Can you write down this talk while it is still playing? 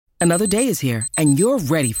Another day is here, and you're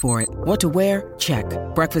ready for it. What to wear? Check.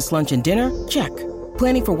 Breakfast, lunch, and dinner? Check.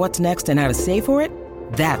 Planning for what's next and how to save for it?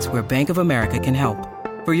 That's where Bank of America can help.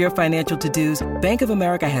 For your financial to-dos, Bank of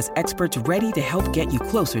America has experts ready to help get you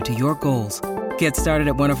closer to your goals. Get started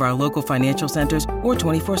at one of our local financial centers or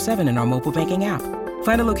 24/7 in our mobile banking app.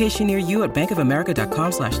 Find a location near you at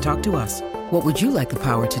bankofamerica.com/talktous. What would you like the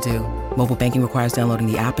power to do? Mobile banking requires downloading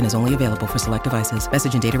the app and is only available for select devices.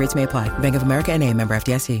 Message and data rates may apply. Bank of America N.A., member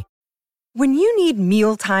FDIC. When you need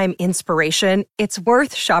mealtime inspiration, it's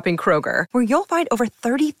worth shopping Kroger, where you'll find over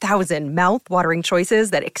 30,000 mouth-watering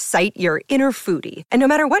choices that excite your inner foodie. And no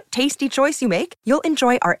matter what tasty choice you make, you'll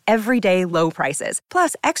enjoy our everyday low prices,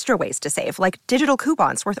 plus extra ways to save, like digital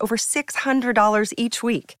coupons worth over $600 each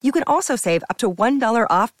week. You can also save up to $1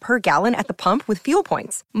 off per gallon at the pump with fuel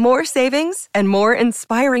points. More savings and more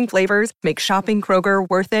inspiring flavors make shopping Kroger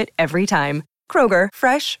worth it every time. Kroger,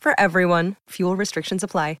 fresh for everyone. Fuel restrictions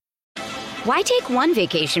apply. Why take one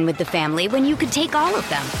vacation with the family when you could take all of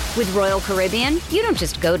them? With Royal Caribbean, you don't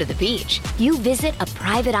just go to the beach. You visit a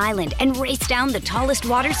private island and race down the tallest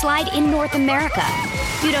water slide in North America.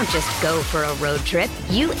 You don't just go for a road trip.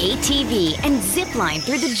 You ATV and zip line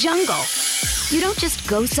through the jungle. You don't just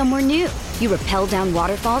go somewhere new. You rappel down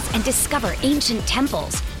waterfalls and discover ancient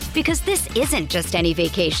temples. Because this isn't just any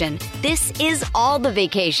vacation. This is all the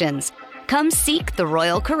vacations. Come seek the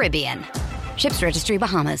Royal Caribbean. Ships Registry,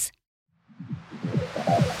 Bahamas.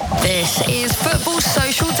 This is Football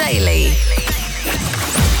Social Daily.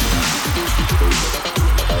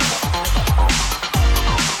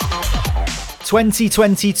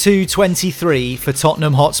 (2022-23) for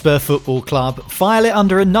Tottenham Hotspur Football Club file it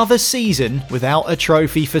under another season without a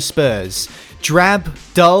trophy for Spurs. Drab,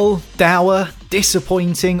 dull, dour,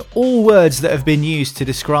 disappointing, all words that have been used to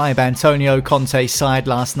describe Antonio Conte's side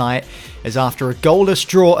last night, as after a goalless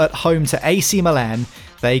draw at home to AC Milan,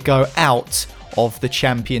 they go out of the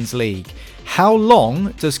Champions League. How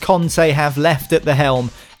long does Conte have left at the helm?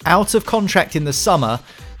 Out of contract in the summer,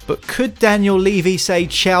 but could Daniel Levy say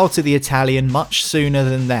ciao to the Italian much sooner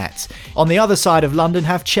than that? On the other side of London,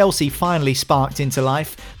 have Chelsea finally sparked into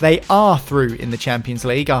life? They are through in the Champions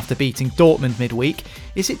League after beating Dortmund midweek.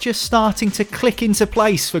 Is it just starting to click into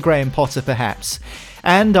place for Graham Potter perhaps?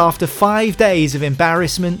 And after 5 days of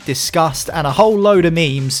embarrassment, disgust and a whole load of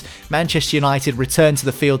memes, Manchester United return to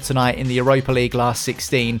the field tonight in the Europa League last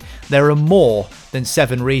 16. There are more than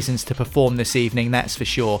 7 reasons to perform this evening, that's for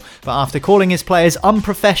sure. But after calling his players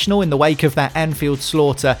unprofessional in the wake of that Anfield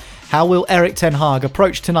slaughter, how will Erik ten Hag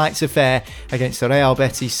approach tonight's affair against the Real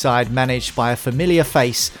Betis side managed by a familiar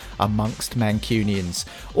face amongst Mancunians?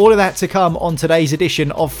 All of that to come on today's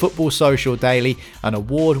edition of Football Social Daily, an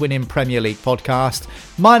award-winning Premier League podcast.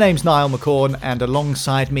 My name's Niall McCorn, and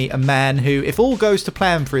alongside me a man who, if all goes to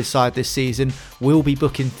plan for his side this season, will be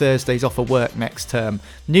booking Thursdays off of work next term.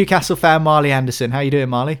 Newcastle fan Marley Anderson. How you doing,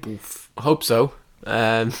 Marley? I hope so.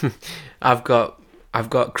 I've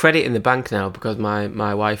got credit in the bank now because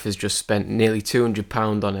my wife has just spent nearly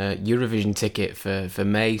 £200 on a Eurovision ticket for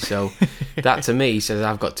May. So that to me says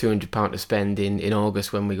I've got £200 to spend in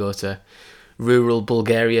August when we go to rural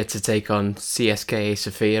Bulgaria to take on CSKA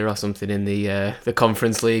Sofia or something in the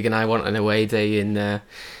Conference League, and I want an away day in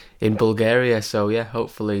Bulgaria. So yeah,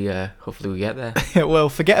 hopefully we get there. Well,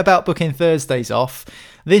 forget about booking Thursdays off.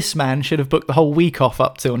 This man should have booked the whole week off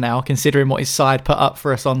up till now, considering what his side put up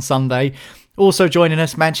for us on Sunday. Also joining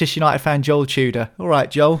us, Manchester United fan Joel Tudor. All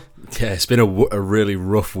right, Joel. Yeah, it's been a really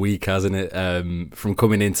rough week, hasn't it? From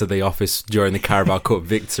coming into the office during the Carabao Cup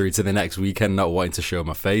victory to the next weekend not wanting to show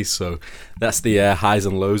my face. So that's the highs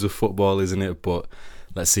and lows of football, isn't it? But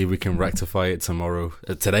let's see if we can rectify it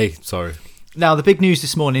today. Now, the big news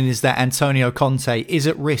this morning is that Antonio Conte is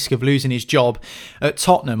at risk of losing his job at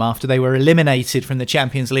Tottenham after they were eliminated from the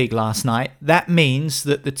Champions League last night. That means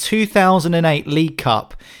that the 2008 League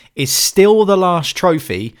Cup is still the last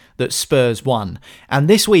trophy that Spurs won. And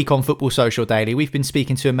this week on Football Social Daily, we've been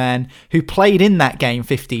speaking to a man who played in that game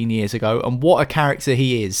 15 years ago, and what a character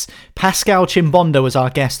he is. Pascal Chimbonda was our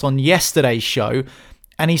guest on yesterday's show,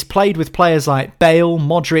 and he's played with players like Bale,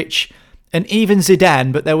 Modric, and even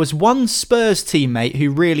Zidane, but there was one Spurs teammate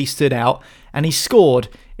who really stood out, and he scored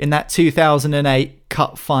in that 2008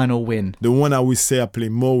 Cup final win. The one I would say I play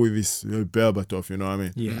more with is Berbatov, you know what I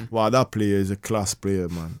mean? Yeah. Wow, that player is a class player,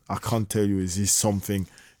 man. I can't tell you, he's something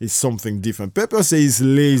different. People say he's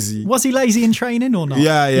lazy. Was he lazy in training or not?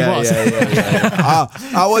 Yeah.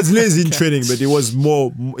 I was lazy in training, but it was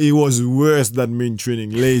worse than me in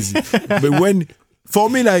training, lazy. But for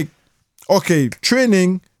me, like, okay,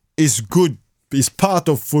 training is good. It's part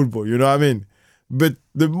of football, you know what I mean? But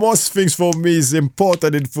the most things for me is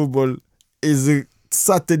important in football is the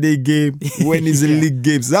Saturday game when it's a league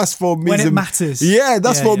games. That's for me. When it matters. Yeah,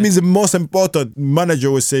 that's for me the most important.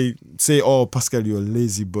 Manager will say, oh, Pascal, you're a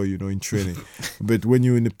lazy boy, in training. But when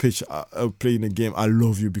you're in the pitch playing a game, I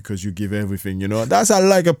love you because you give everything, That's how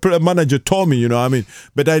like a manager told me, what I mean?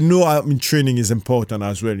 But I know training is important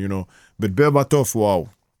as well, But Berbatov, wow.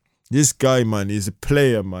 This guy, man, is a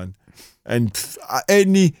player, man. And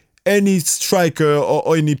any striker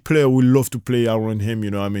or any player would love to play around him,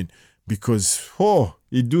 what I mean? Because,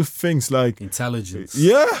 he do things like... intelligence.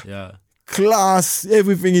 Yeah. Class.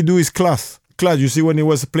 Everything he do is class. You see when he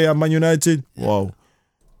was a player at Man United? Yeah.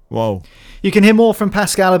 Wow. You can hear more from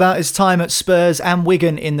Pascal about his time at Spurs and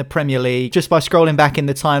Wigan in the Premier League just by scrolling back in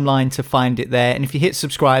the timeline to find it there. And if you hit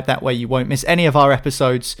subscribe, that way you won't miss any of our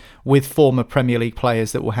episodes with former Premier League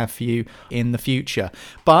players that we'll have for you in the future.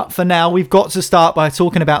 But for now, we've got to start by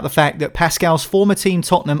talking about the fact that Pascal's former team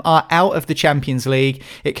Tottenham are out of the Champions League.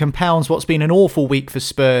 It compounds what's been an awful week for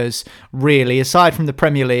Spurs, really. Aside from the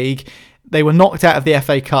Premier League, they were knocked out of the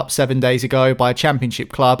FA Cup 7 days ago by a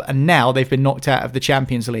Championship club, and now they've been knocked out of the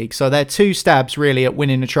Champions League. So their 2 stabs, really, at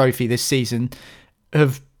winning a trophy this season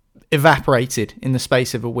have evaporated in the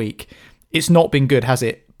space of a week. It's not been good, has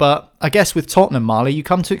it? But I guess with Tottenham, Marley, you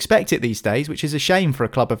come to expect it these days, which is a shame for a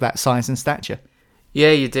club of that size and stature.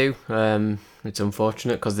 Yeah, you do. It's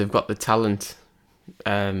unfortunate because they've got the talent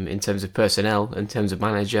in terms of personnel, in terms of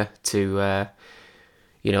manager, to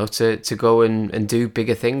go and do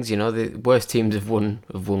bigger things. The worst teams have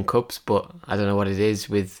won cups, but I don't know what it is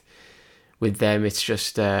with them. It's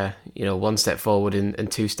just 1 step forward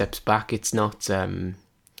and 2 steps back. It's not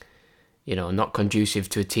not conducive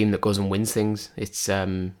to a team that goes and wins things. It's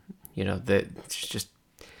it's just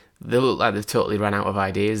they look like they've totally run out of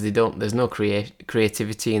ideas. There's no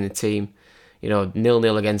creativity in the team.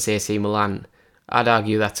 0-0 against AC Milan. I'd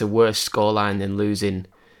argue that's a worse scoreline than losing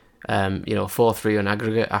 4-3 on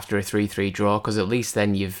aggregate after a 3-3 draw, because at least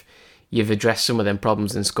then you've addressed some of them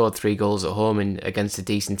problems and scored 3 goals at home against a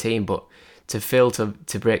decent team. But to fail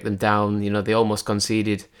to break them down, they almost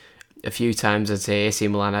conceded a few times. I'd say AC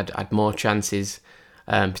Milan had more chances,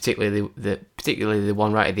 particularly the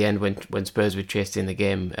one right at the end when Spurs were chasing the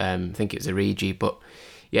game. I think it was Origi, but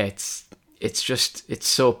yeah, it's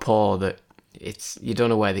so poor that you don't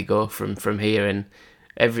know where they go from here. And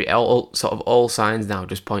all signs now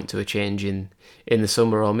just point to a change in the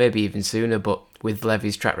summer, or maybe even sooner. But with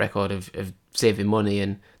Levy's track record of saving money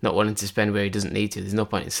and not wanting to spend where he doesn't need to, there's no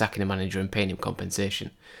point in sacking a manager and paying him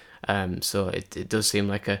compensation. So it does seem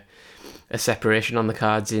like a separation on the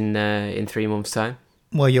cards in 3 months' time.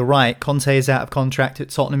 Well, you're right. Conte is out of contract at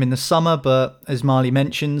Tottenham in the summer, but as Marley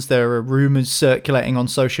mentions, there are rumours circulating on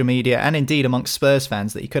social media and indeed amongst Spurs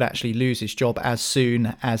fans that he could actually lose his job as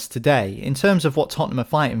soon as today. In terms of what Tottenham are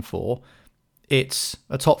fighting for, it's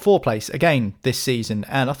a top 4 place again this season.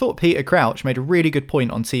 And I thought Peter Crouch made a really good point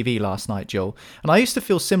on TV last night, Joel. And I used to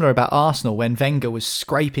feel similar about Arsenal when Wenger was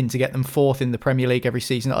scraping to get them 4th in the Premier League every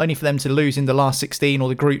season, only for them to lose in the last 16 or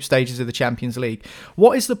the group stages of the Champions League.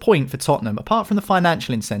 What is the point for Tottenham, apart from the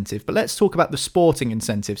financial incentive? But let's talk about the sporting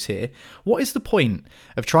incentives here. What is the point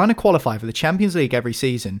of trying to qualify for the Champions League every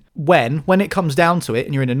season when it comes down to it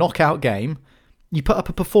and you're in a knockout game, you put up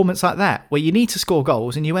a performance like that where you need to score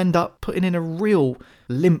goals and you end up putting in a real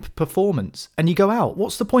limp performance and you go out?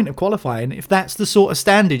 What's the point of qualifying if that's the sort of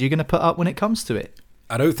standard you're going to put up when it comes to it?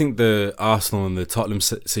 I don't think the Arsenal and the Tottenham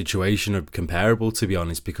situation are comparable, to be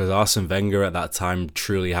honest, because Arsene Wenger at that time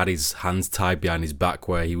truly had his hands tied behind his back,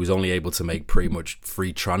 where he was only able to make pretty much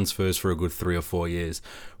free transfers for a good 3 or 4 years.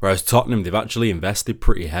 Whereas Tottenham, they've actually invested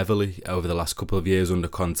pretty heavily over the last couple of years under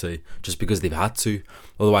Conte, just because they've had to.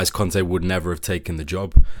 Otherwise, Conte would never have taken the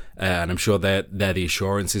job. And I'm sure they're the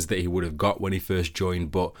assurances that he would have got when he first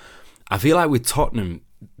joined. But I feel like with Tottenham,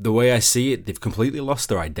 the way I see it, they've completely lost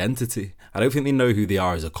their identity. I don't think they know who they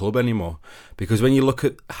are as a club anymore. Because when you look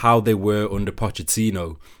at how they were under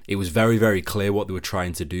Pochettino, it was very, very clear what they were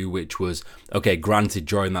trying to do, which was, okay, granted,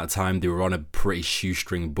 during that time, they were on a pretty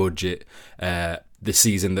shoestring budget. The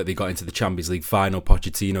season that they got into the Champions League final,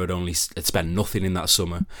 Pochettino had spent nothing in that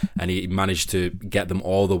summer, and he managed to get them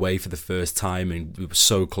all the way for the first time, and we were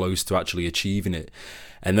so close to actually achieving it.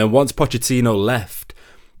 And then once Pochettino left,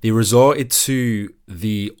 they resorted to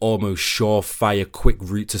the almost surefire quick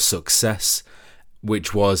route to success,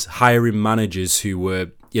 which was hiring managers who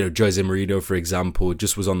were, Jose Mourinho, for example,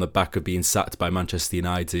 just was on the back of being sacked by Manchester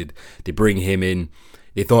United. They bring him in.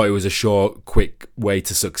 They thought it was a short, quick way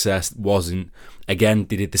to success. Wasn't. Again,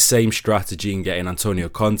 they did the same strategy in getting Antonio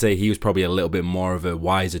Conte. He was probably a little bit more of a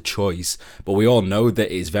wiser choice. But we all know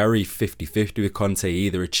that it's very 50-50 with Conte. He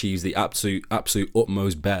either achieves the absolute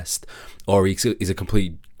utmost best, or he's a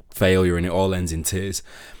complete failure and it all ends in tears.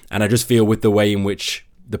 And I just feel with the way in which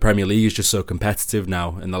the Premier League is just so competitive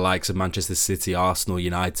now, and the likes of Manchester City, Arsenal,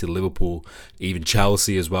 United, Liverpool, even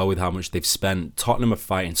Chelsea as well, with how much they've spent, Tottenham are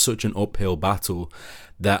fighting such an uphill battle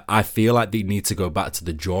that I feel like they need to go back to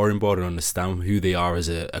the drawing board and understand who they are as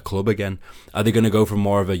a club again. Are they going to go for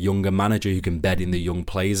more of a younger manager who can bed in the young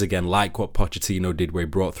players again, like what Pochettino did, where he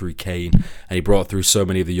brought through Kane and he brought through so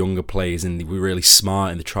many of the younger players and they were really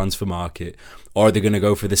smart in the transfer market? Or are they going to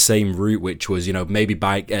go for the same route, which was, maybe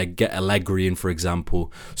get Allegri in, for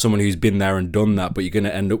example, someone who's been there and done that, but you're going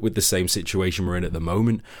to end up with the same situation we're in at the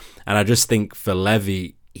moment. And I just think for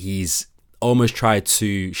Levy, he's almost tried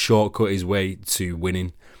to shortcut his way to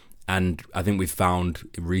winning. And I think we've found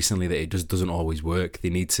recently that it just doesn't always work. They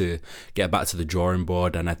need to get back to the drawing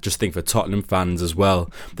board. And I just think for Tottenham fans as well,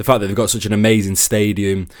 the fact that they've got such an amazing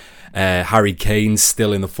stadium, Harry Kane's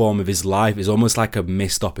still in the form of his life, is almost like a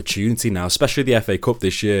missed opportunity now, especially the FA Cup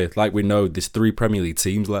this year. Like we know, there's 3 Premier League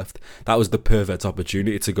teams left. That was the perfect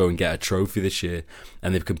opportunity to go and get a trophy this year.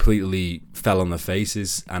 And they've completely fell on their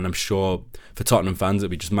faces. And I'm sure for Tottenham fans,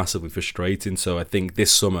 it'll be just massively frustrating. So I think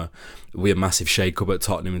this summer will be a massive shake-up at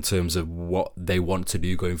Tottenham in terms of what they want to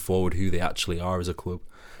do going forward, who they actually are as a club.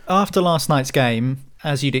 After last night's game,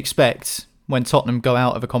 as you'd expect, when Tottenham go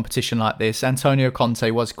out of a competition like this, Antonio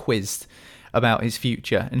Conte was quizzed about his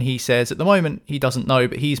future, and he says at the moment he doesn't know,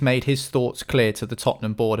 but he's made his thoughts clear to the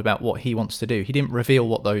Tottenham board about what he wants to do. He didn't reveal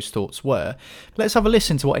what those thoughts were. Let's have a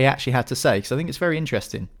listen to what he actually had to say, because I think it's very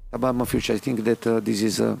interesting. About my future, I think that this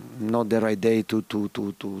is not the right day to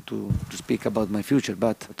speak about my future.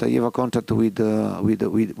 But I have a contract with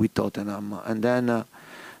Tottenham, and then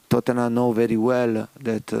Tottenham know very well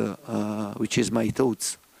that which is my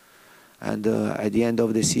thoughts. And at the end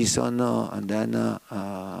of the season, and then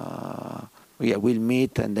we'll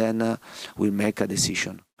meet, and then we'll make a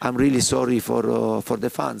decision. I'm really sorry for the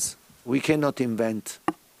fans. We cannot invent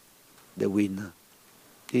the win.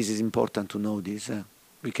 This is important to know this.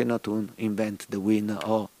 We cannot invent the win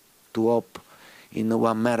or to hope in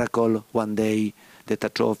one miracle one day that a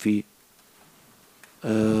trophy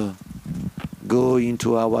go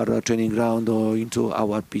into our training ground or into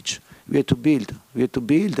our pitch. We have to build. We have to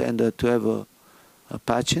build and to have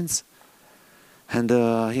patience. And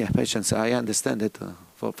patience. I understand that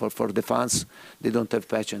for the fans, they don't have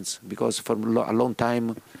patience because for a long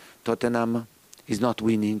time, Tottenham is not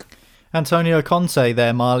winning. Antonio Conte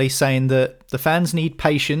there, Marley, saying that the fans need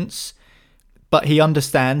patience, but he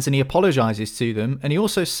understands and he apologises to them. And he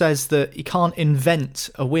also says that he can't invent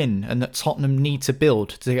a win and that Tottenham need to build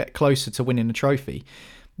to get closer to winning a trophy.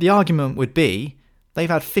 The argument would be they've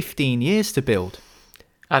had 15 years to build.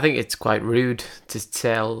 I think it's quite rude to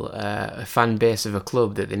tell a fan base of a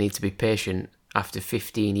club that they need to be patient after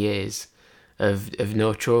 15 years of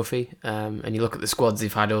no trophy. And you look at the squads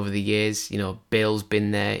they've had over the years. Bale's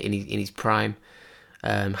been there in his prime.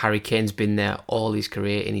 Harry Kane's been there all his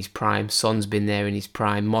career in his prime. Son's been there in his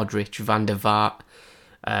prime. Modric, Van der Vaart.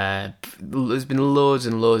 There's been loads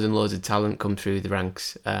and loads and loads of talent come through the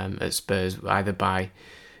ranks at Spurs, either by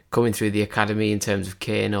coming through the academy in terms of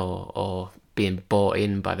Kane or being bought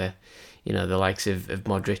in by the likes of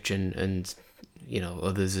Modric and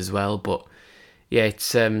others as well. But yeah,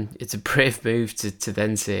 it's a brave move to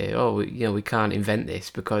then say, we can't invent this,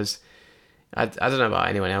 because I don't know about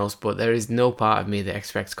anyone else, but there is no part of me that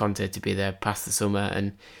expects Conte to be there past the summer.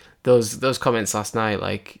 And those comments last night,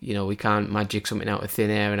 like, we can't magic something out of thin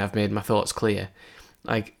air and I've made my thoughts clear.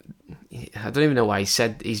 Like, I don't even know why he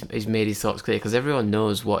said he's made his thoughts clear, because everyone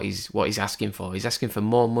knows what he's asking for. He's asking for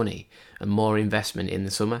more money and more investment in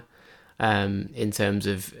the summer. In terms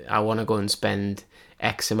of, I want to go and spend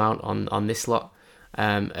X amount on this lot.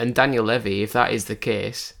 And Daniel Levy, if that is the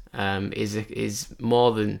case, is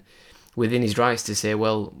more than within his rights to say,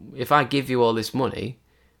 well, if I give you all this money,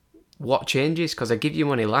 what changes? Because I give you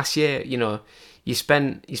money last year. You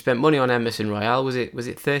spent money on Emerson Royale. Was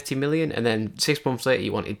it 30 million? And then 6 months later,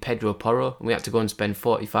 you wanted Pedro Porro, and we had to go and spend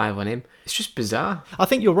 45 on him. It's just bizarre. I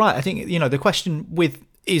think you're right. I think the question with,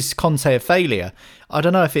 is Conte a failure? I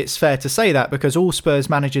don't know if it's fair to say that, because all Spurs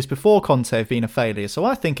managers before Conte have been a failure. So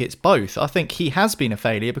I think it's both. I think he has been a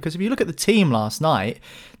failure, because if you look at the team last night,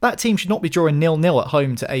 that team should not be drawing 0-0 at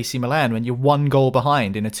home to AC Milan when you're 1 goal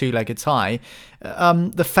behind in a 2-legged tie.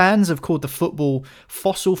 The fans have called the football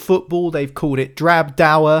fossil football. They've called it drab,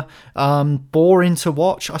 dour, boring to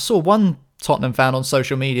watch. I saw one Tottenham fan on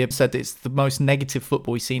social media said that it's the most negative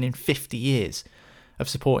football he's seen in 50 years of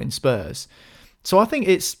supporting Spurs. So I think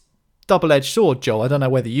it's double-edged sword, Joel. I don't know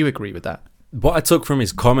whether you agree with that. What I took from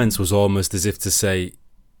his comments was almost as if to say,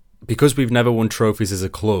 because we've never won trophies as a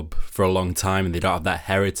club for a long time and they don't have that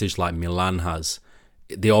heritage like Milan has,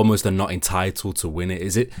 they almost are not entitled to win it.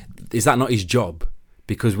 Is that not his job?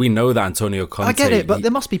 Because we know that Antonio Conte... I get it, but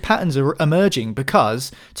there must be patterns emerging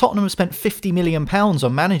because Tottenham have spent £50 million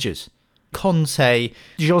on managers. Conte,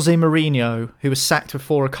 Jose Mourinho, who was sacked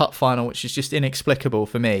before a cup final, which is just inexplicable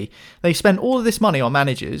for me. They spent all of this money on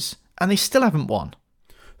managers and they still haven't won.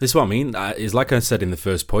 This is what I mean. It's like I said in the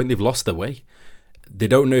first point, they've lost their way. They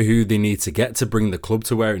don't know who they need to get to bring the club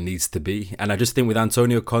to where it needs to be. And I just think with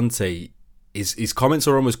Antonio Conte... His comments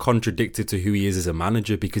are almost contradicted to who he is as a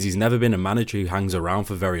manager, because he's never been a manager who hangs around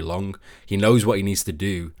for very long. He knows what he needs to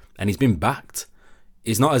do, and he's been backed.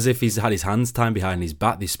 It's not as if he's had his hands tied behind his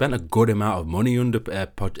back. They spent a good amount of money under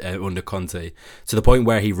Conte, to the point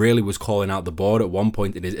where he really was calling out the board at one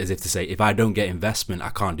point as if to say, if I don't get investment, I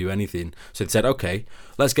can't do anything. So they said, okay,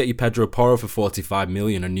 let's get you Pedro Porro for 45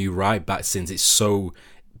 million, a new right back, since it's so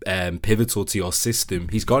pivotal to your system.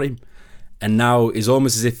 He's got him. And now it's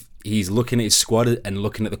almost as if he's looking at his squad and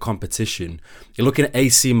looking at the competition. You're looking at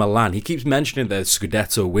AC Milan. He keeps mentioning the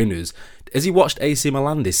Scudetto winners. Has he watched AC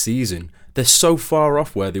Milan this season? They're so far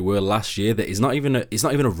off where they were last year that it's not even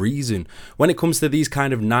a reason. When it comes to these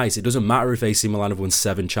kind of nights, it doesn't matter if AC Milan have won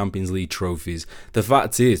 7 Champions League trophies. The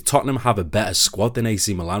fact is, Tottenham have a better squad than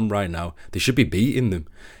AC Milan right now. They should be beating them.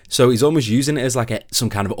 So he's almost using it as like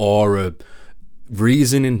some kind of aura,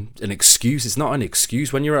 reasoning, an excuse. It's not an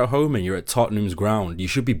excuse. When you're at home and you're at Tottenham's ground, you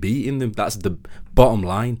should be beating them. That's the bottom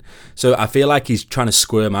line. So I feel like he's trying to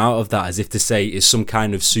squirm out of that, as if to say it's some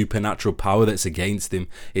kind of supernatural power that's against him.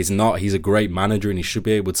 It's not. He's a great manager and he should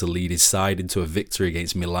be able to lead his side into a victory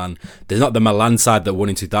against Milan. They're not the Milan side that won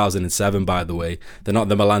in 2007, by the way. They're not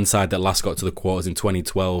the Milan side that last got to the quarters in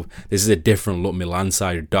 2012. This is a different look Milan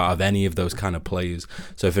side who don't have any of those kind of players.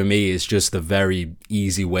 So for me, it's just a very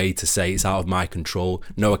easy way to say it's out of my control.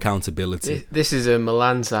 No accountability. This is a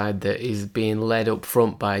Milan side that is being led up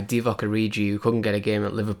front by Divock Origi, who couldn't get a game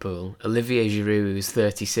at Liverpool, Olivier Giroud, who's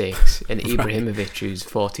 36, and Ibrahimovic, who's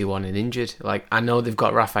 41 and injured. Like, I know they've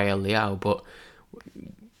got Rafael Leao, but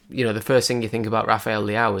you know, the first thing you think about Rafael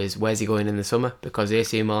Leao is, where's he going in the summer? Because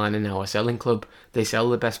AC Milan are now a selling club. They sell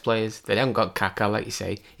the best players. They haven't got Kaká, like you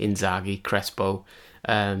say, Inzaghi, Crespo,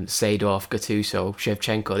 Seedorf, Gattuso,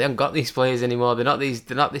 Shevchenko. They haven't got these players anymore. They're not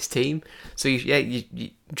this team. So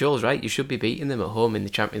Joel's right. You should be beating them at home in the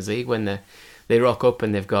Champions League when they rock up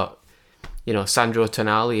and they've got, you know, Sandro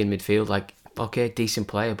Tonali in midfield. Like, okay, decent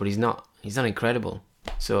player, but he's not incredible.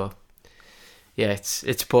 So yeah,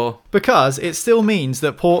 it's poor. Because it still means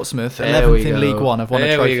that Portsmouth, 11th in League One, have won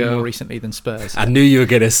a trophy more recently than Spurs. I knew you were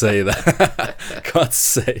going to say that. God's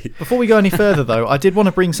sake. Before we go any further, though, I did want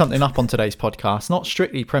to bring something up on today's podcast, not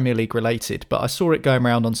strictly Premier League related, but I saw it going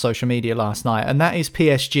around on social media last night, and that is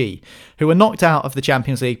PSG, who were knocked out of the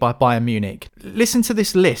Champions League by Bayern Munich. Listen to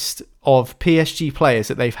this list of PSG players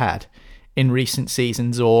that they've had in recent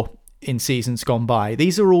seasons or in seasons gone by.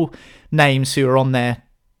 These are all names who are on their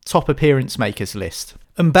top appearance makers list.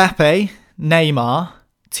 Mbappe, Neymar,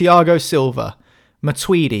 Thiago Silva,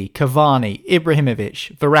 Matuidi, Cavani,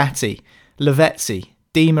 Ibrahimovic, Verratti, Lavezzi,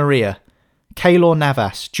 Di Maria, Keylor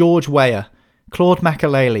Navas, George Weah, Claude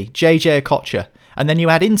Makelele, JJ Okocha, and then you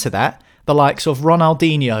add into that the likes of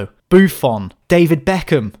Ronaldinho, Buffon, David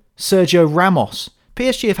Beckham, Sergio Ramos.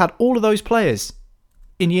 PSG have had all of those players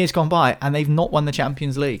in years gone by and they've not won the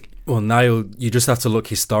Champions League. Well, Niall, you just have to look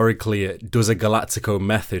historically at, does a Galactico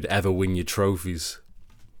method ever win you trophies?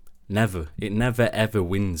 Never. It never ever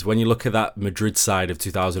wins. When you look at that Madrid side of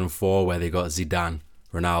 2004 where they got Zidane,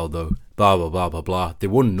 Ronaldo, blah, blah, blah, blah, blah, they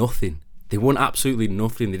won nothing. They won absolutely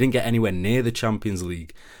nothing. They didn't get anywhere near the Champions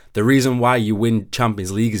League. The reason why you win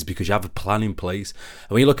Champions League is because you have a plan in place.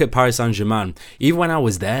 And when you look at Paris Saint-Germain, even when I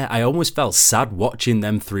was there, I almost felt sad watching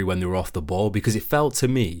them three when they were off the ball, because it felt to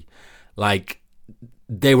me like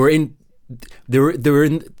they were in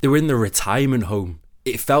the retirement home.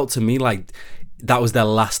 It felt to me like that was their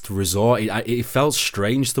last resort. It felt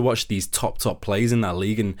strange to watch these top players in that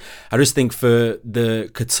league, and I just think for the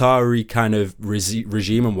Qatari kind of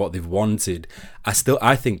regime and what they've wanted,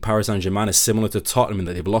 I think Paris Saint-Germain is similar to Tottenham in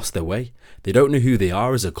that they've lost their way. They don't know who they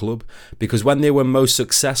are as a club, because when they were most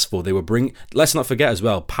successful, they were let's not forget as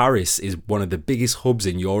well, Paris is one of the biggest hubs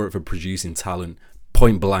in Europe for producing talent,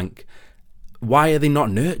 point blank. Why are they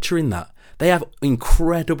not nurturing that? They have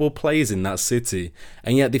incredible players in that city,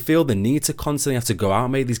 and yet they feel the need to constantly have to go out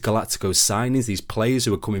and make these Galacticos signings, these players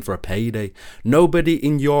who are coming for a payday. Nobody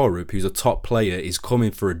in Europe who's a top player is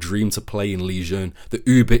coming for a dream to play in Ligue 1, the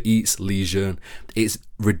Uber Eats Ligue 1. It's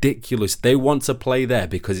ridiculous. They want to play there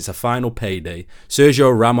because it's a final payday.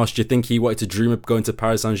 Sergio Ramos, do you think he wanted to dream of going to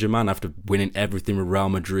Paris Saint-Germain after winning everything with Real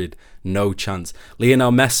Madrid? No chance.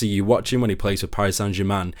 Lionel Messi, you watch him when he plays for Paris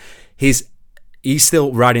Saint-Germain. he's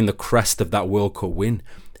still riding the crest of that World Cup win.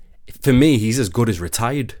 For me, he's as good as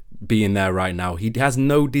retired being there right now. He has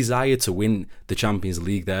no desire to win the Champions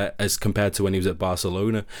League there as compared to when he was at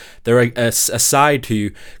Barcelona. They're a side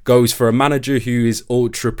who goes for a manager who is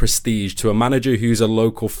ultra prestige to a manager who's a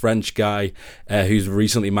local French guy who's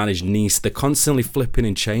recently managed Nice. They're constantly flipping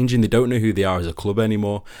and changing. They don't know who they are as a club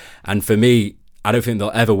anymore. And for me, I don't think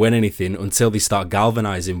they'll ever win anything until they start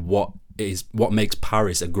galvanising what makes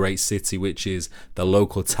Paris a great city, which is the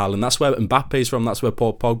local talent. That's where Mbappe's from, that's where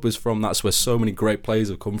Paul Pogba's from, that's where so many great players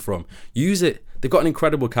have come from. Use it. They've got an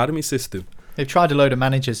incredible academy system. They've tried a load of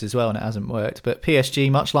managers as well and it hasn't worked. But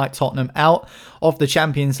PSG, much like Tottenham, out of the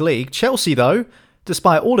Champions League. Chelsea, though,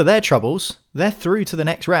 despite all of their troubles, they're through to the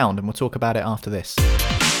next round, and we'll talk about it after this.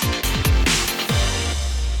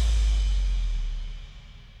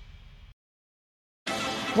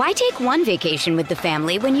 Why take one vacation with the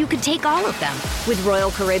family when you could take all of them? With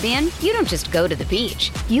Royal Caribbean, you don't just go to the beach.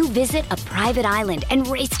 You visit a private island and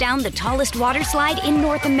race down the tallest water slide in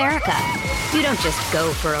North America. You don't just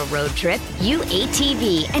go for a road trip. You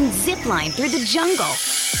ATV and zip line through the jungle.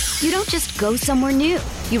 You don't just go somewhere new.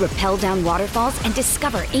 You rappel down waterfalls and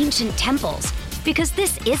discover ancient temples. Because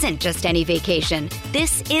this isn't just any vacation.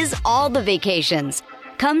 This is all the vacations.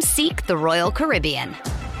 Come seek the Royal Caribbean.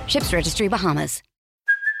 Ships Registry, Bahamas.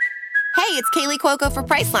 Hey, it's Kaylee Cuoco for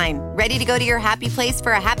Priceline. Ready to go to your happy place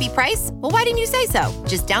for a happy price? Well, why didn't you say so?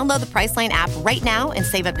 Just download the Priceline app right now and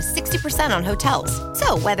save up to 60% on hotels.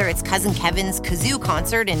 So whether it's Cousin Kevin's Kazoo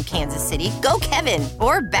Concert in Kansas City, go Kevin,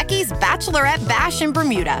 or Becky's Bachelorette Bash in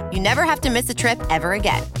Bermuda, you never have to miss a trip ever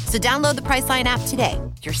again. So download the Priceline app today.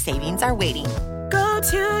 Your savings are waiting. Go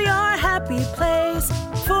to your happy place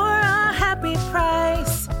for a happy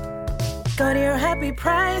price. Go to your happy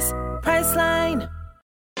price, Priceline.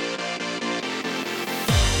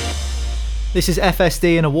 This is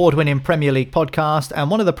FSD, an award-winning Premier League podcast,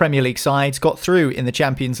 and one of the Premier League sides got through in the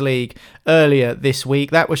Champions League earlier this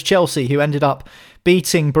week. That was Chelsea, who ended up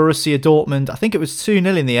beating Borussia Dortmund. I think it was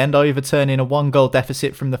 2-0 in the end, overturning a 1-goal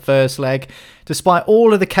deficit from the first leg. Despite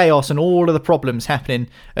all of the chaos and all of the problems happening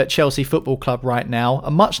at Chelsea Football Club right now,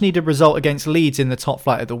 a much-needed result against Leeds in the top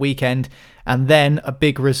flight at the weekend, and then a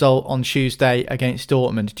big result on Tuesday against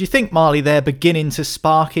Dortmund. Do you think, Marley, they're beginning to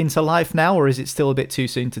spark into life now, or is it still a bit too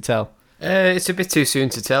soon to tell? It's a bit too soon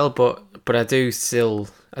to tell, but I do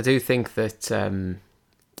think that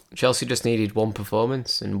Chelsea just needed one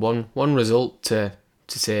performance and one result to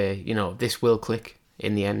say, you know, this will click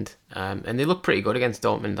in the end. And they looked pretty good against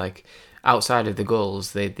Dortmund. Like, outside of the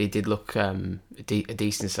goals, they did look a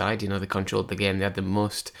decent side. You know, they controlled the game. They had the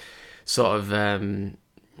most sort of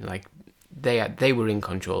they were in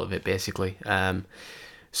control of it basically.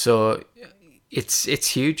 So. It's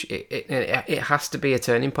huge. It has to be a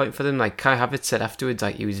turning point for them. Like Kai Havertz said afterwards,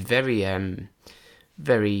 like he was very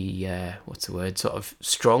sort of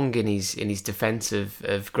strong in his defence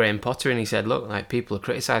of Graham Potter, and he said, look, like people are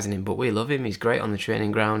criticising him, but we love him. He's great on the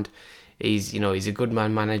training ground. He's a good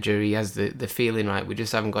man manager. He has the feeling right. We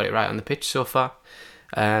just haven't got it right on the pitch so far.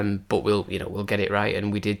 But we'll get it right,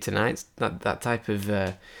 and we did tonight. That type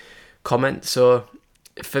of comment. So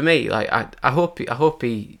for me, like I hope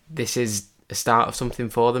this is a start of something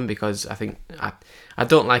for them, because I think I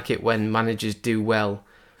don't like it when managers do well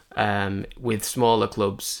with smaller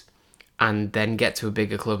clubs and then get to a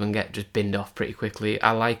bigger club and get just binned off pretty quickly.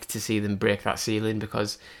 I like to see them break that ceiling,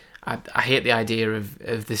 because I hate the idea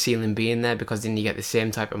of the ceiling being there, because then you get the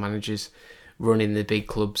same type of managers running the big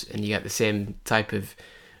clubs, and you get the same type of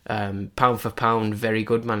pound for pound very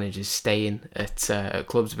good managers staying at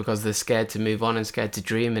clubs because they're scared to move on and scared to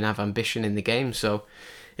dream and have ambition in the game. So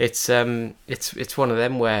it's one of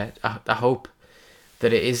them where I hope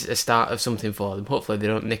that it is a start of something for them. Hopefully they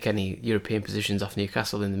don't nick any European positions off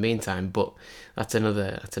Newcastle in the meantime, but that's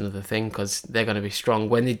another thing, because they're going to be strong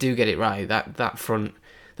when they do get it right. That front,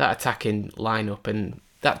 that attacking lineup, and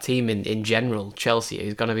that team in general, Chelsea,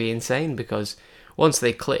 is going to be insane, because once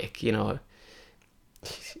they click, you know,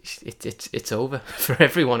 it's over for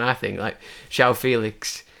everyone. I think, like João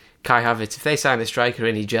Felix, Kai Havertz, if they sign a striker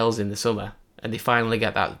and he gels in the summer, and they finally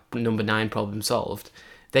get that number 9 problem solved,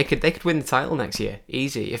 they could win the title next year,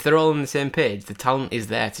 easy. If they're all on the same page, the talent is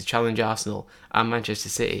there to challenge Arsenal and Manchester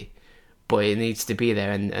City, but it needs to be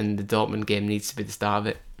there, and the Dortmund game needs to be the start of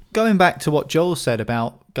it. Going back to what Joel said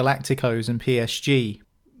about Galacticos and PSG,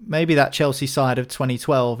 maybe that Chelsea side of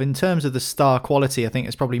 2012, in terms of the star quality, I think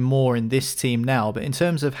it's probably more in this team now, but in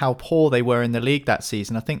terms of how poor they were in the league that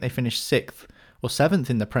season, I think they finished 6th or 7th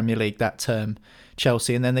in the Premier League that term,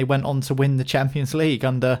 Chelsea, and then they went on to win the Champions League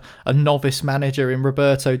under a novice manager in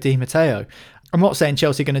Roberto Di Matteo. I'm not saying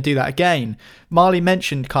Chelsea are going to do that again. Marley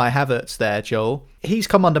mentioned Kai Havertz there, Joel. He's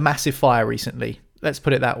come under massive fire recently. Let's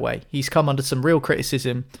put it that way. He's come under some real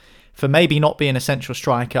criticism for maybe not being a central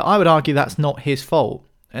striker. I would argue that's not his fault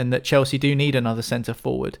and that Chelsea do need another centre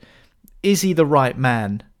forward. Is he the right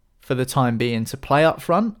man for the time being to play up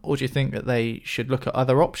front, or do you think that they should look at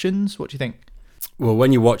other options? What do you think? Well,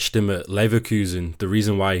 when you watched him at Leverkusen, the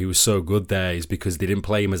reason why he was so good there is because they didn't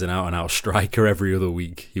play him as an out-and-out striker every other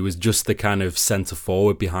week. He was just the kind of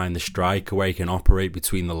centre-forward behind the striker where he can operate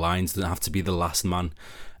between the lines, doesn't have to be the last man.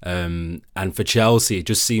 And for Chelsea, it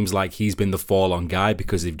just seems like he's been the fall-on guy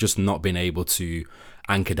because they've just not been able to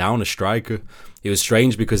anchor down a striker. It was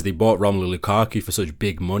strange because they bought Romelu Lukaku for such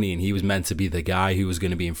big money and he was meant to be the guy who was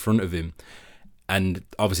going to be in front of him. And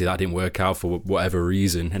obviously that didn't work out for whatever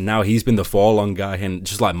reason. And now he's been the fall-on guy. And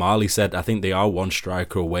just like Marley said, I think they are one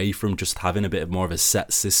striker away from just having a bit more of a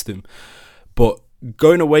set system. But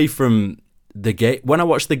going away from the game, when I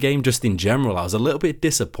watched the game just in general, I was a little bit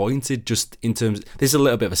disappointed just in terms... This is a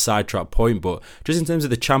little bit of a sidetrack point, but just in terms of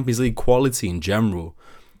the Champions League quality in general,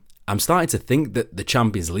 I'm starting to think that the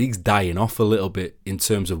Champions League's dying off a little bit in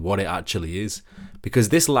terms of what it actually is. Because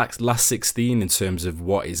this last 16 in terms of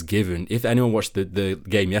what is given, if anyone watched the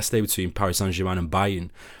game yesterday between Paris Saint-Germain and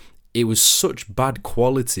Bayern, it was such bad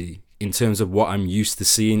quality in terms of what I'm used to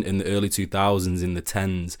seeing in the early 2000s, in the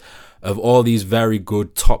 10s, of all these very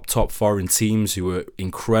good top foreign teams who were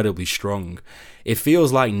incredibly strong. It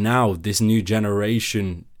feels like now this new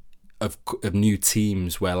generation of new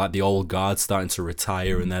teams where like the old guard's starting to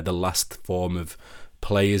retire and they're the last form of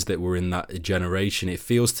players that were in that generation. It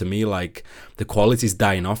feels to me like the quality's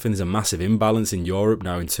dying off and there's a massive imbalance in Europe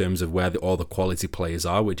now in terms of where all the quality players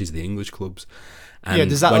are, which is the English clubs. And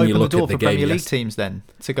does that open the door for Premier League teams then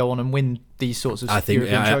to go on and win these sorts of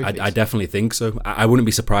European trophies? I definitely think so. I wouldn't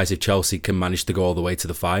be surprised if Chelsea can manage to go all the way to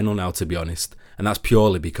the final now, to be honest. And that's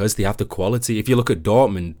purely because they have the quality. If you look at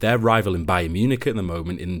Dortmund, they're rivaling Bayern Munich at the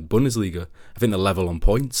moment in Bundesliga. I think they're level on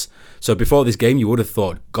points. So before this game, you would have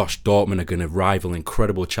thought, gosh, Dortmund are going to rival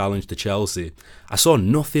incredible challenge to Chelsea. I saw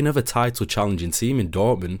nothing of a title challenging team in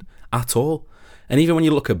Dortmund at all. And even when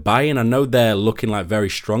you look at Bayern, I know they're looking like very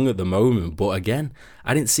strong at the moment, but again,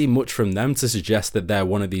 I didn't see much from them to suggest that they're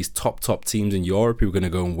one of these top teams in Europe who are going to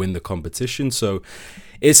go and win the competition. So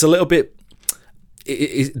it's a little bit...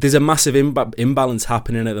 there's a massive imbalance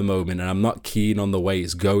happening at the moment, and I'm not keen on the way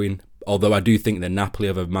it's going, although I do think that Napoli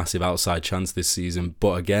have a massive outside chance this season.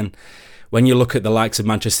 But again, when you look at the likes of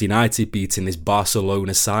Manchester United beating this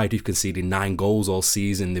Barcelona side who've conceded 9 goals all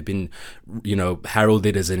season, they've been,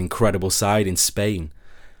 heralded as an incredible side in Spain.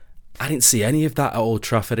 I didn't see any of that at Old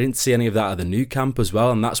Trafford. I didn't see any of that at the Nou Camp as well,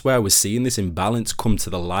 and that's where we're seeing this imbalance come to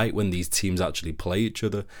the light when these teams actually play each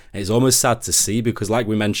other. And it's almost sad to see because, like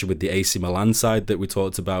we mentioned with the AC Milan side that we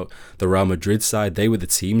talked about, the Real Madrid side, they were the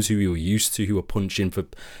teams who we were used to, who were punching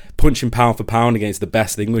pound for pound against the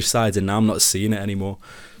best English sides, and now I'm not seeing it anymore.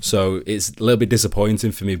 So it's a little bit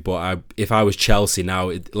disappointing for me, but if I was Chelsea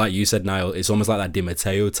now, like you said, Niall, it's almost like that Di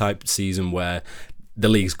Matteo type season where the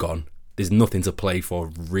league's gone. There's nothing to play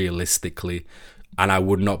for realistically, and I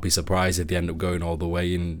would not be surprised if they end up going all the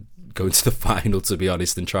way and going to the final, to be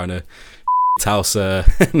honest, and trying to house a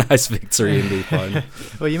nice victory in the final.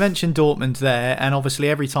 Well, you mentioned Dortmund there, and obviously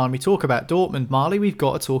every time we talk about Dortmund, Marley, we've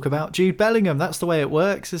got to talk about Jude Bellingham. That's the way it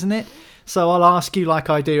works, isn't it? So I'll ask you, like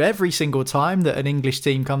I do every single time that an English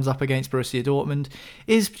team comes up against Borussia Dortmund,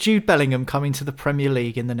 is Jude Bellingham coming to the Premier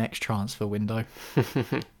League in the next transfer window?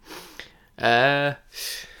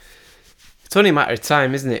 It's only a matter of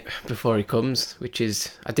time, isn't it, before he comes, which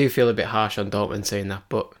is, I do feel a bit harsh on Dortmund saying that,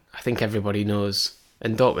 but I think everybody knows,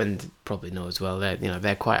 and Dortmund probably knows well,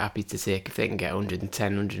 they're quite happy to take, if they can get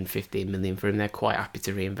 110, 115 million for him, they're quite happy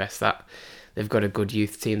to reinvest that. They've got a good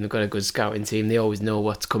youth team, they've got a good scouting team, they always know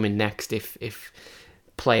what's coming next if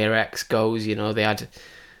player X goes, they had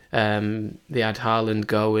Haaland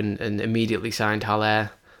go and immediately signed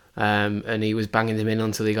Haller, and he was banging them in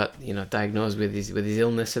until he got, diagnosed with his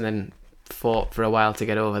illness, and then fought for a while to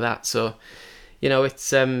get over that. So, it's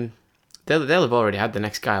they'll have already had the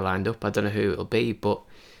next guy lined up. I don't know who it'll be, but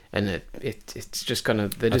it's just gonna.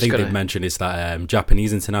 I think they've mentioned it's that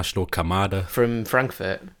Japanese international Kamada from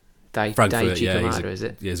Frankfurt. Daichi Kamada, is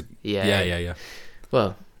it? Yeah.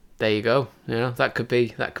 Well, there you go. That could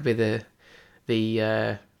be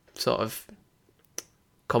the sort of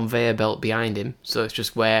conveyor belt behind him. So it's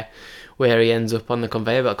just where he ends up on the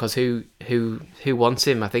conveyor belt, because who wants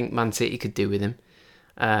him? I think Man City could do with him.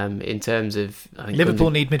 In terms of, I think Liverpool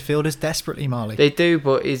need midfielders desperately, Marley. They do,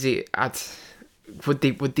 but is he? Would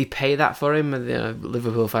they pay that for him?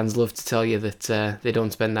 Liverpool fans love to tell you that they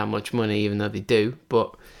don't spend that much money, even though they do.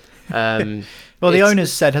 But Well, the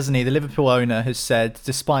owner's said, hasn't he? The Liverpool owner has said,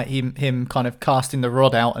 despite him kind of casting the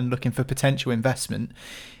rod out and looking for potential investment,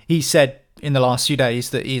 he said in the last few days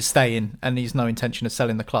that he is staying and he's no intention of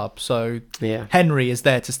selling the club. So Henry is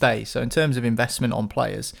there to stay. So in terms of investment on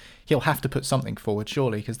players, he'll have to put something forward,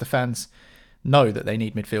 surely, because the fans know that they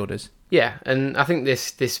need midfielders. Yeah, and I think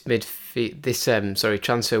this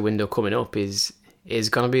transfer window coming up is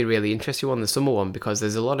going to be a really interesting one, the summer one, because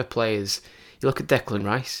there's a lot of players. You look at Declan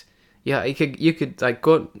Rice. Yeah, you could like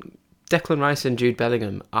go. Declan Rice and Jude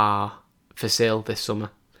Bellingham are for sale this summer.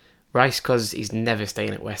 Rice, because he's never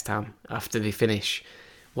staying at West Ham after they finish,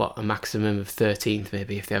 a maximum of 13th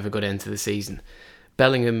maybe if they have a good end to the season.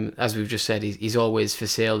 Bellingham, as we've just said, he's always for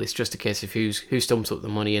sale. It's just a case of who stumps up the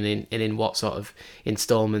money and in what sort of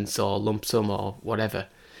instalments or lump sum or whatever.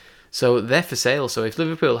 So they're for sale. So if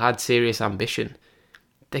Liverpool had serious ambition,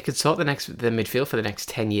 they could sort the midfield for the next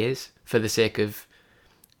 10 years for the sake of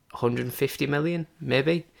 150 million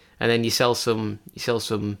maybe, and then you sell some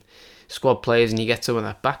squad players and you get some of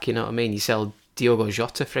that back. You know what I mean? You sell Diogo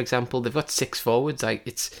Jota, for example. They've got 6 forwards. Like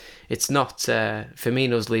it's not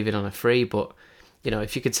Firmino's leaving on a free, but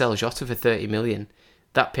if you could sell Jota for 30 million,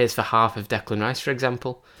 that pays for half of Declan Rice, for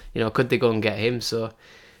example. Could they go and get him? So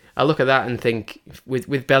I look at that and think,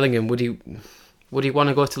 with Bellingham, would he want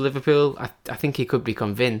to go to Liverpool? I think he could be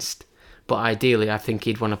convinced, but ideally I think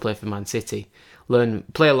he'd want to play for Man City.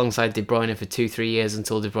 Play alongside De Bruyne for 2-3 years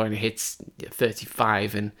until De Bruyne hits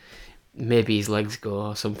 35 and maybe his legs go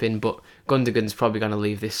or something. But Gundogan's probably going to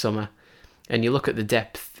leave this summer. And you look at the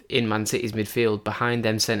depth in Man City's midfield behind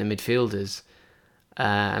them centre midfielders,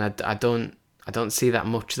 and I don't see that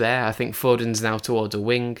much there. I think Foden's now towards a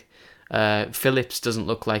wing. Phillips doesn't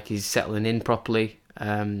look like he's settling in properly.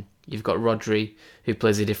 You've got Rodri, who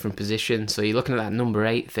plays a different position. So you're looking at that number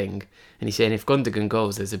 8 thing, and you're saying if Gundogan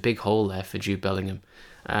goes, there's a big hole there for Jude Bellingham.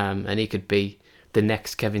 And he could be the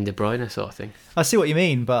next Kevin De Bruyne sort of thing. I see what you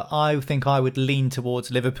mean, but I think I would lean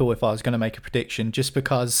towards Liverpool if I was going to make a prediction, just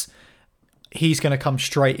because he's going to come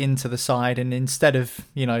straight into the side, and instead of,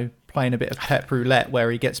 playing a bit of pep roulette where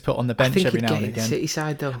he gets put on the bench every now and again. I think he'd get in the City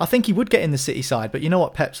side, though. I think he would get in the City side, but you know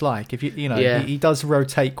what Pep's like. If he does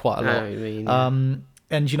rotate quite a lot. I know what you mean,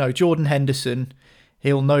 yeah. And Jordan Henderson,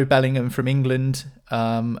 he'll know Bellingham from England,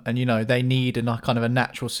 and they need a kind of a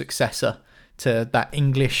natural successor to that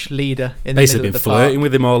English leader in the middle of the park. Basically been flirting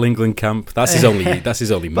with him all England camp. That's his only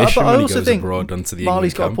mission when he goes abroad onto the England camp.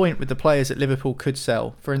 Marley's got a point with the players that Liverpool could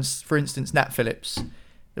sell. For instance, Nat Phillips.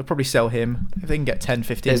 They'll probably sell him if they can get 10,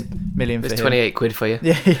 15 million for him. There's 28 quid for you.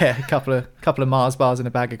 Yeah, a couple of Mars bars and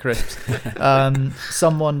a bag of crisps.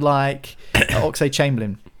 Someone like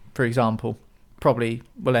Oxlade-Chamberlain, for example, probably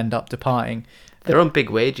will end up departing. They're on big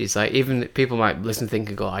wages. Like, even people might listen and think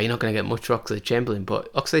and go, you're not going to get much for Oxlade-Chamberlain,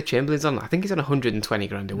 but Oxlade-Chamberlain's I think he's on 120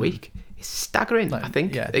 grand a week. It's staggering, I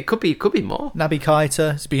think. Yeah. It could be more. Naby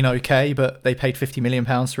Keita has been okay, but they paid £50 million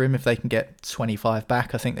for him. If they can get 25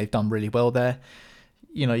 back, I think they've done really well there.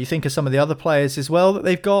 You think of some of the other players as well that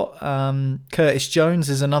they've got. Curtis Jones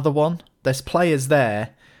is another one. There's players there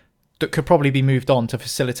that could probably be moved on to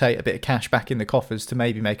facilitate a bit of cash back in the coffers to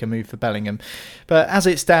maybe make a move for Bellingham. But as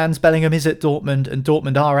it stands, Bellingham is at Dortmund, and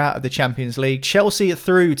Dortmund are out of the Champions League. Chelsea are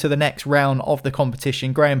through to the next round of the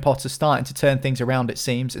competition. Graham Potter starting to turn things around, it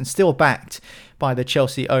seems, and still backed by the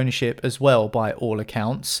Chelsea ownership as well, by all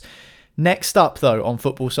accounts. Next up, though, on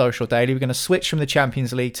Football Social Daily, we're going to switch from the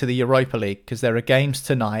Champions League to the Europa League, because there are games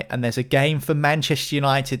tonight, and there's a game for Manchester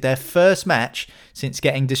United, their first match since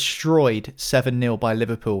getting destroyed 7-0 by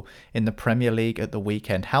Liverpool in the Premier League at the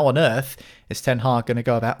weekend. How on earth is Ten Hag going to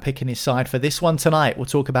go about picking his side for this one tonight? We'll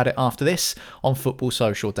talk about it after this on Football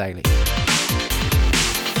Social Daily.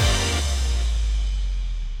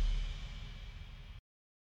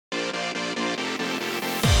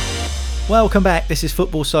 Welcome back. This is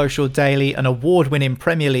Football Social Daily, an award-winning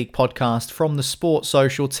Premier League podcast from the Sports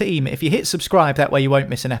Social team. If you hit subscribe, that way you won't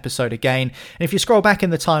miss an episode again. And if you scroll back in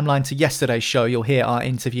the timeline to yesterday's show, you'll hear our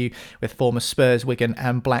interview with former Spurs, Wigan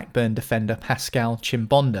and Blackburn defender Pascal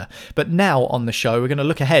Chimbonda. But now on the show, we're going to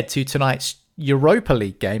look ahead to tonight's Europa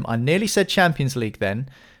League game. I nearly said Champions League then,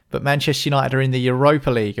 but Manchester United are in the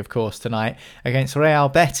Europa League, of course, tonight against Real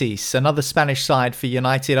Betis, another Spanish side for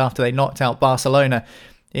United after they knocked out Barcelona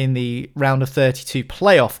in the round of 32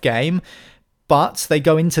 playoff game. But they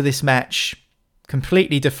go into this match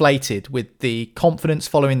completely deflated, with the confidence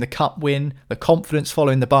following the cup win, the confidence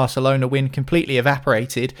following the Barcelona win completely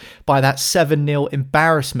evaporated by that 7-0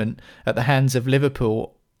 embarrassment at the hands of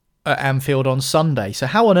Liverpool at Anfield on Sunday. So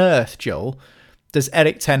how on earth, Joel, does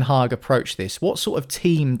Erik ten Hag approach this? What sort of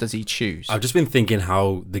team does he choose? I've just been thinking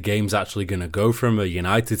how the game's actually going to go from a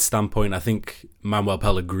United standpoint. I think Manuel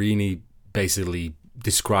Pellegrini basically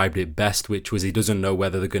described it best, which was he doesn't know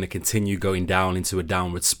whether they're going to continue going down into a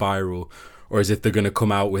downward spiral, or as if they're going to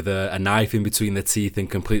come out with a knife in between their teeth and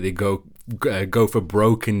completely go for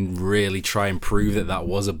broke and really try and prove that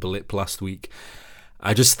was a blip last week.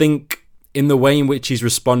 I just think in the way in which he's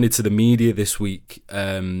responded to the media this week,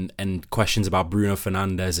 and questions about Bruno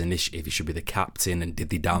Fernandes and if he should be the captain and did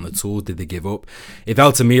they down the tools, did they give up? It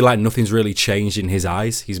felt to me like nothing's really changed in his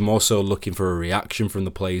eyes. He's more so looking for a reaction from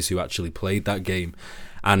the players who actually played that game.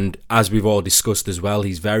 And as we've all discussed as well,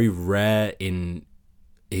 he's very rare in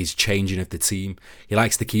his changing of the team. He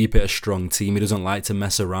likes to keep it a strong team. He doesn't like to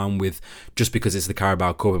mess around with, just because it's the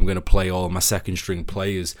Carabao Cup, I'm going to play all my second string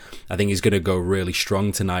players. I think he's going to go really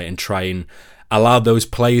strong tonight and try and allow those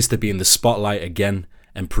players to be in the spotlight again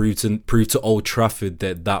and prove to Old Trafford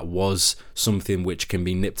that was something which can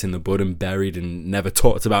be nipped in the bud and buried and never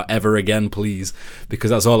talked about ever again, please,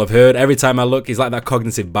 because that's all I've heard. Every time I look, it's like that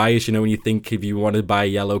cognitive bias, when you think if you want to buy a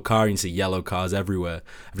yellow car and you see yellow cars everywhere.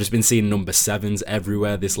 I've just been seeing number 7s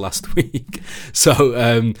everywhere this last week.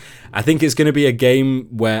 So I think it's going to be a game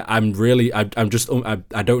where I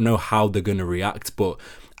don't know how they're going to react, but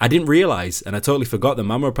I didn't realise, and I totally forgot, that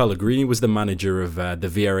Manuel Pellegrini was the manager of the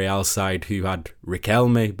Villarreal side who had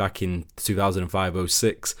Riquelme back in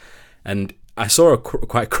 2005-06. And I saw a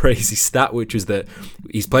quite crazy stat, which was that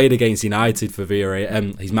he's played against United for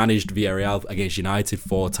Villarreal. He's managed Villarreal against United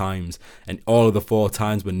 4 times, and all of the 4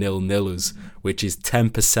 times were 0-0ers, which is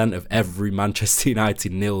 10% of every Manchester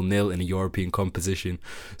United 0-0 in a European competition.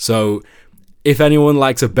 So if anyone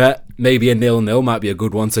likes a bet, maybe a 0-0 might be a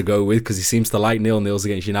good one to go with, because he seems to like 0-0s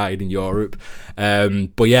against United in Europe.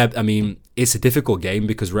 But yeah, I mean, it's a difficult game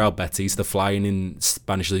because Real Betis, they're flying in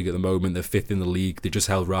Spanish League at the moment. They're 5th in the league. They just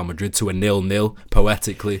held Real Madrid to a 0-0,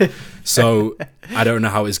 poetically. So I don't know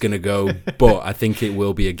how it's going to go, but I think it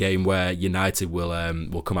will be a game where United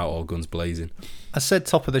will come out all guns blazing. I said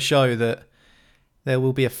top of the show that there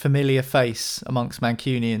will be a familiar face amongst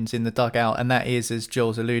Mancunians in the dugout, and that is, as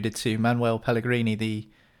Jules alluded to, Manuel Pellegrini, the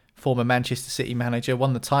former Manchester City manager,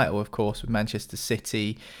 won the title, of course, with Manchester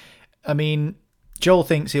City. I mean, Joel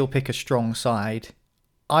thinks he'll pick a strong side.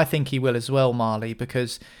 I think he will as well, Marley,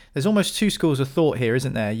 because there's almost 2 schools of thought here,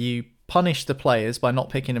 isn't there? You punish the players by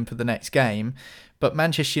not picking them for the next game, but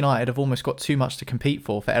Manchester United have almost got too much to compete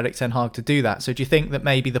for Erik ten Hag to do that. So do you think that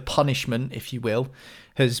maybe the punishment, if you will,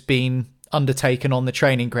 has been undertaken on the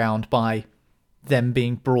training ground by them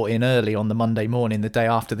being brought in early on the Monday morning, the day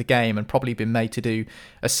after the game, and probably been made to do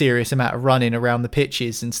a serious amount of running around the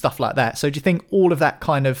pitches and stuff like that? So do you think all of that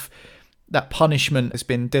that punishment has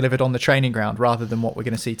been delivered on the training ground rather than what we're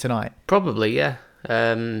going to see tonight? Probably, yeah.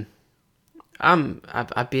 I'd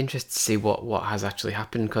be interested to see what has actually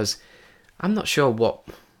happened, because I'm not sure what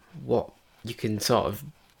you can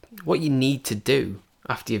what you need to do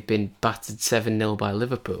after you've been battered 7-0 by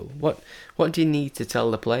Liverpool. What do you need to tell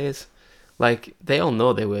the players? Like, they all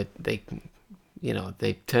know they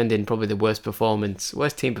turned in probably the worst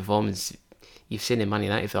team performance you've seen in Man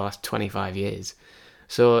United for the last 25 years.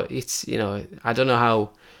 So it's, I don't know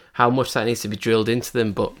how much that needs to be drilled into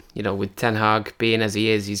them, but, with Ten Hag being as he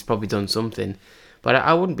is, he's probably done something. But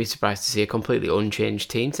I wouldn't be surprised to see a completely unchanged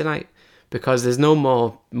team tonight, because there's no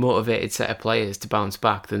more motivated set of players to bounce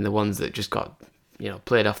back than the ones that just got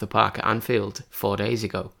played off the park at Anfield 4 days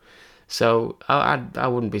ago. So I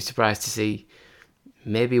wouldn't be surprised to see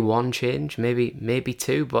maybe 1 change, maybe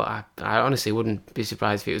 2, but I honestly wouldn't be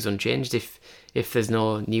surprised if it was unchanged if there's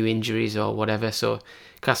no new injuries or whatever. So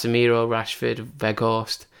Casemiro, Rashford,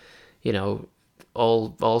 Weghorst,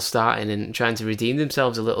 all starting and trying to redeem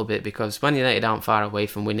themselves a little bit, because Man United aren't far away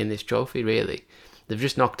from winning this trophy, really. They've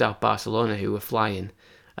just knocked out Barcelona, who were flying.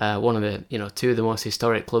 One of the 2 of the most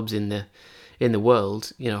historic clubs in the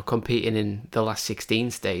world, competing in the last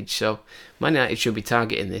 16 stage. So Man United should be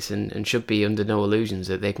targeting this and should be under no illusions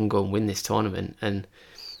that they can go and win this tournament. And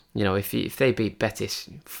if they beat Betis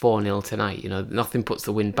 4-0 tonight, nothing puts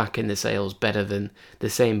the wind back in the sails better than the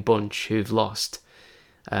same bunch who've lost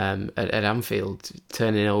at Anfield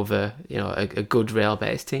turning over a good Real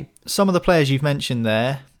Betis team. Some of the players you've mentioned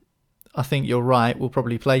there, I think you're right, will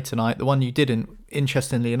probably play tonight. The one you didn't,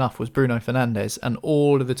 interestingly enough, was Bruno Fernandes, and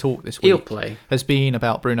all of the talk this week has been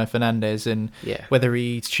about Bruno Fernandes and whether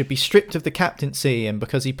he should be stripped of the captaincy, and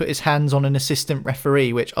because he put his hands on an assistant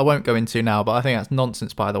referee, which I won't go into now, but I think that's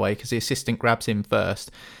nonsense, by the way, because the assistant grabs him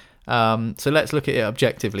first. So let's look at it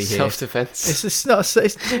objectively here. Self-defense.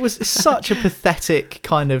 It was such a pathetic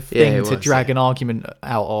kind of thing to drag an argument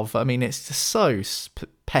out of. I mean, it's just so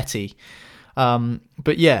petty.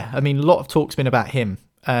 But yeah, I mean, a lot of talk's been about him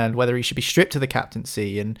and whether he should be stripped of the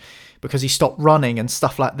captaincy and because he stopped running and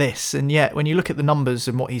stuff like this. And yet, when you look at the numbers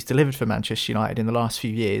and what he's delivered for Manchester United in the last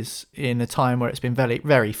few years, in a time where it's been very,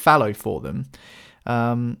 very fallow for them,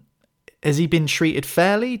 has he been treated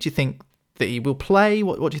fairly? Do you think that he will play?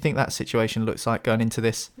 What do you think that situation looks like going into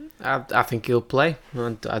this? I think he'll play.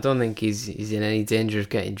 I don't think he's in any danger of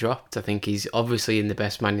getting dropped. I think he's obviously in the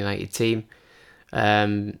best Man United team.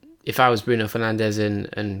 If I was Bruno Fernandes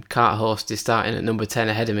and Carter Horst is starting at number 10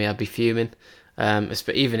 ahead of me, I'd be fuming.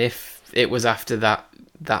 Even if it was after that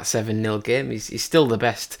 7-0 game, he's still the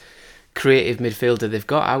best creative midfielder they've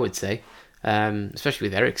got, I would say. Especially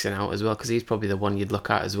with Eriksen out as well, because he's probably the one you'd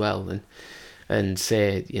look at as well and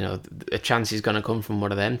say, a chance is going to come from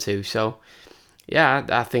one of them two. So, yeah,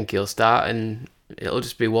 I think he'll start, and it'll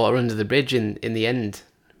just be water under the bridge in the end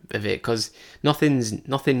of it, because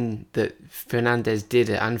nothing that Fernandes did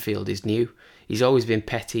at Anfield is new. He's always been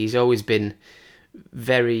petty. He's always been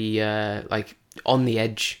very on the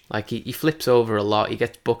edge. Like he flips over a lot. He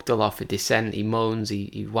gets booked a lot for dissent. He moans.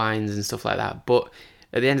 He whines and stuff like that. But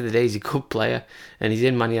at the end of the day, he's a good player, and he's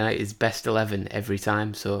in Man United's best 11 every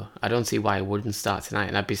time. So I don't see why he wouldn't start tonight.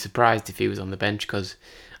 And I'd be surprised if he was on the bench, because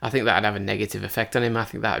I think that'd have a negative effect on him. I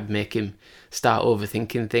think that'd make him start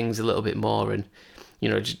overthinking things a little bit more, and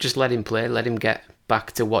just let him play, let him get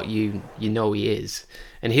back to what you know he is.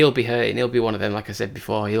 And he'll be hurting. He'll be one of them, like I said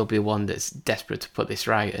before. He'll be one that's desperate to put this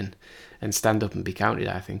right and stand up and be counted,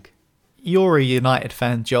 I think. You're a United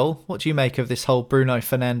fan, Joel. What do you make of this whole Bruno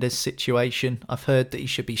Fernandes situation? I've heard that he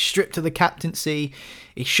should be stripped of the captaincy.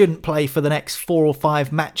 He shouldn't play for the next 4 or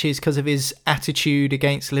 5 matches because of his attitude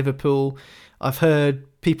against Liverpool. I've heard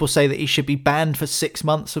people say that he should be banned for 6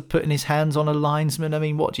 months of putting his hands on a linesman. I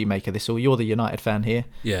mean, what do you make of this? Or you're the United fan here.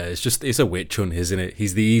 Yeah, it's a witch hunt, isn't it?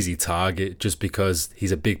 He's the easy target just because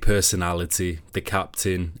he's a big personality, the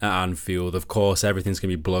captain at Anfield. Of course, everything's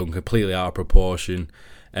going to be blown completely out of proportion.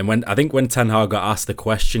 And when Ten Hag got asked the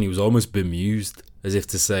question, he was almost bemused, as if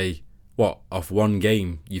to say, what, off one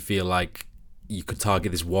game, you feel like you could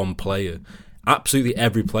target this one player? Absolutely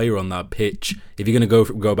every player on that pitch. If you're going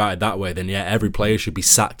to go about it that way, then yeah, every player should be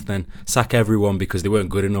sacked then. Sack everyone because they weren't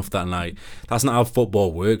good enough that night. That's not how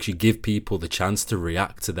football works. You give people the chance to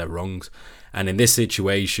react to their wrongs. And in this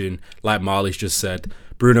situation, like Marley's just said,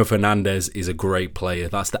 Bruno Fernandes is a great player.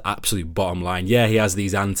 That's the absolute bottom line. Yeah, he has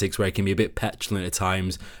these antics where he can be a bit petulant at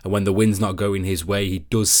times, and when the wind's not going his way, he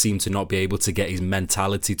does seem to not be able to get his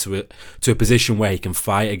mentality to a position where he can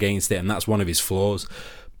fight against it, and that's one of his flaws.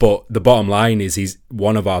 But the bottom line is he's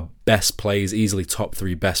one of our best players, easily top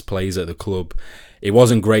 3 best players at the club. It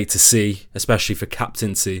wasn't great to see, especially for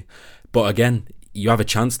captaincy. But again, you have a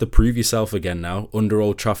chance to prove yourself again now under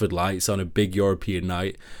Old Trafford lights on a big European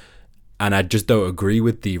night. And I just don't agree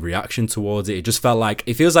with the reaction towards it. It just felt like,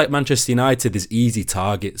 it feels like Manchester United, there's easy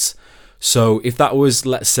targets. So if that was,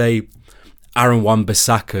 let's say, Aaron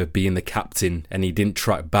Wan-Bissaka being the captain and he didn't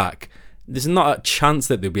track back, there's not a chance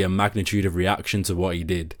that there'll be a magnitude of reaction to what he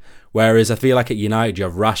did. Whereas I feel like at United you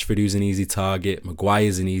have Rashford, who's an easy target,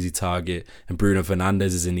 Maguire's an easy target, and Bruno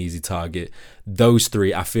Fernandes is an easy target. Those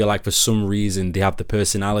 3, I feel like for some reason they have the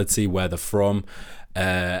personality, where they're from,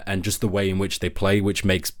 and just the way in which they play, which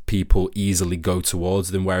makes people easily go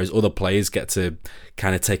towards them, whereas other players get to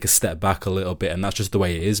kind of take a step back a little bit, and that's just the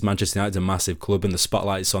way it is. Manchester United's a massive club and the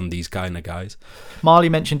spotlight's on these kind of guys. Marley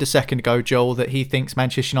mentioned a second ago, Joel, that he thinks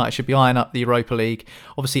Manchester United should be eyeing up the Europa League.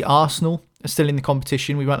 Obviously Arsenal are still in the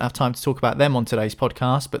competition. We won't have time to talk about them on today's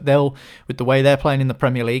podcast, but they'll, with the way they're playing in the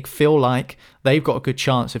Premier League, feel like they've got a good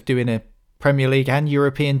chance of doing a Premier League and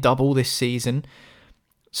European double this season.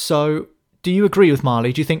 So do you agree with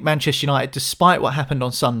Marley? Do you think Manchester United, despite what happened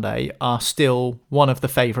on Sunday, are still one of the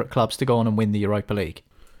favourite clubs to go on and win the Europa League?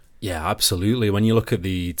 Yeah, absolutely. When you look at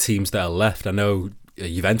the teams that are left, I know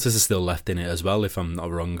Juventus is still left in it as well, if I'm not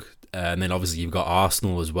wrong. And then obviously you've got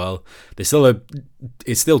Arsenal as well. It's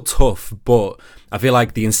still tough, but I feel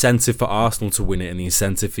like the incentive for Arsenal to win it and the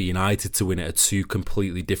incentive for United to win it are 2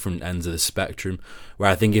 completely different ends of the spectrum. Where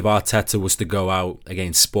I think if Arteta was to go out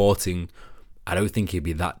against Sporting, I don't think he'd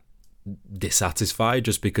be that dissatisfied,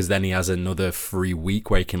 just because then he has another free week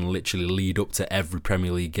where he can literally lead up to every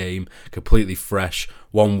Premier League game completely fresh,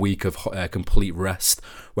 1 week of complete rest.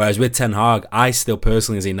 Whereas with Ten Hag, I still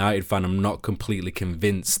personally as a United fan, I'm not completely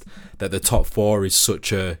convinced that the top 4 is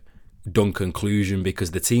such a done conclusion, because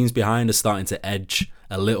the teams behind are starting to edge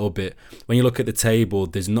a little bit. When you look at the table,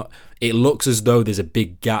 there's not, it looks as though there's a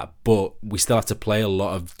big gap, but we still have to play a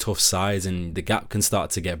lot of tough sides, and the gap can start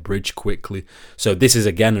to get bridged quickly. So this is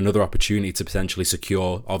again another opportunity to potentially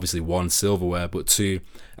secure, obviously, 1, silverware, but 2,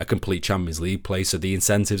 a complete Champions League place. So the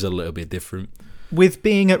incentives are a little bit different. With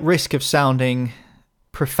being at risk of sounding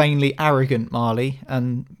profanely arrogant, Marley,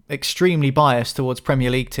 and extremely biased towards Premier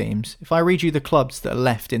League teams, if I read you the clubs that are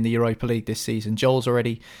left in the Europa League this season, Joel's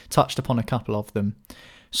already touched upon a couple of them.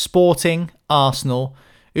 Sporting, Arsenal,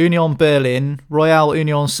 Union Berlin, Royal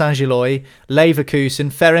Union Saint-Gilloise,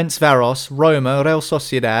 Leverkusen, Ferencváros, Roma, Real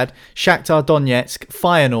Sociedad, Shakhtar Donetsk,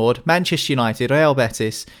 Feyenoord, Manchester United, Real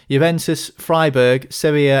Betis, Juventus, Freiburg,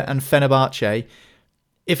 Sevilla and Fenerbahce.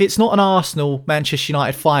 If it's not an Arsenal-Manchester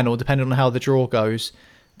United final, depending on how the draw goes,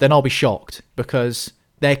 then I'll be shocked, because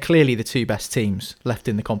they're clearly the 2 best teams left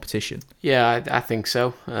in the competition. Yeah, I think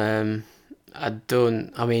so.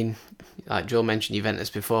 Like Joel mentioned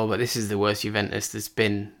Juventus before, but this is the worst Juventus there's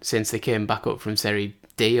been since they came back up from Serie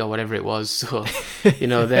D or whatever it was. So,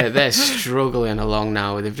 they're struggling along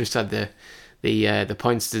now. They've just had the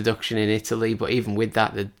points deduction in Italy, but even with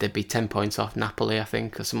that, they'd be 10 points off Napoli, I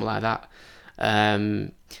think, or something like that.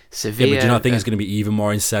 Sevilla. Yeah, but do you not think it's going to be even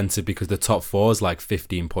more incentive because the top 4 is like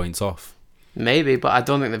 15 points off? Maybe, but I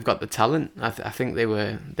don't think they've got the talent. I think they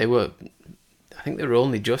were. I think they were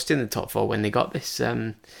only just in the top 4 when they got this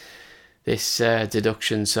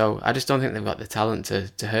deduction. So I just don't think they've got the talent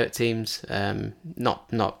to hurt teams. Not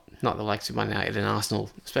the likes of Man United and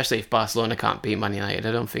Arsenal, especially if Barcelona can't beat Man United.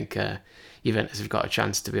 I don't think Juventus have got a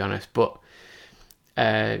chance, to be honest. But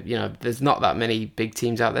there's not that many big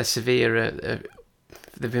teams out there. Sevilla,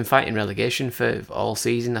 they've been fighting relegation for all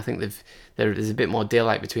season. I think there's a bit more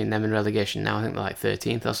daylight between them and relegation now. I think they're like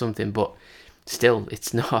 13th or something, but still,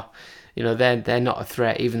 it's not. They're not a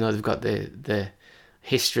threat, even though they've got the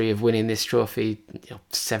history of winning this trophy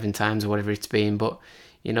 7 times or whatever it's been. But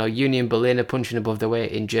Union Berlin are punching above their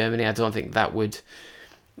weight in Germany. I don't think that would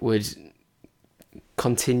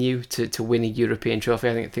continue to win a European trophy.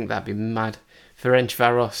 I think that'd be mad.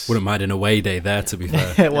 Ferencváros. Wouldn't mind an away day there, to be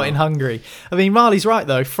fair. In Hungary? I mean, Marley's right,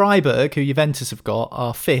 though. Freiburg, who Juventus have got,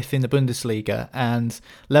 are 5th in the Bundesliga and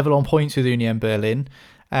level on points with Union Berlin.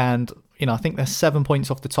 And, I think they're 7 points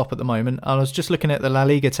off the top at the moment. I was just looking at the La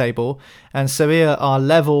Liga table, and Sevilla are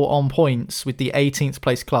level on points with the 18th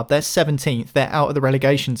place club. They're 17th. They're out of the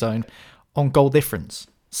relegation zone on goal difference.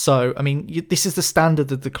 So, I mean, this is the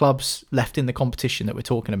standard of the clubs left in the competition that we're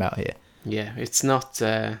talking about here. Yeah, it's not.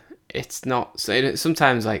 So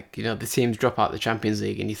sometimes, the teams drop out the Champions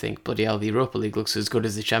League, and you think, bloody hell, the Europa League looks as good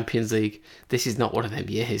as the Champions League. This is not one of them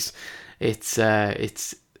years. I'm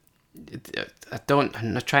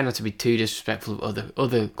not trying not to be too disrespectful of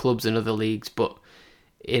other clubs and other leagues, but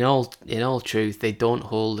in all truth, they don't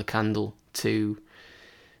hold a candle to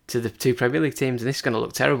the 2 Premier League teams, and this is going to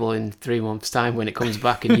look terrible in 3 months' time when it comes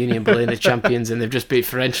back and Union Berlin are champions and they've just beat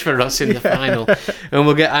Ferencváros in the final, and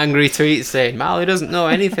we'll get angry tweets saying Marley doesn't know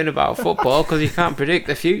anything about football because he can't predict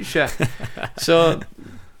the future. So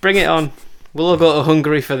bring it on. We'll all go to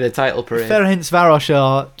Hungary for the title parade. Ferencváros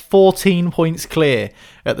are 14 points clear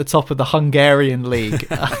at the top of the Hungarian league.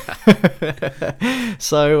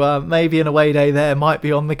 So maybe an away day there might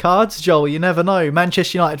be on the cards. Joel, you never know.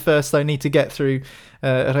 Manchester United first, though, need to get through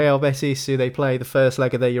Real Betis, who they play the first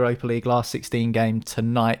leg of their Europa League last 16 game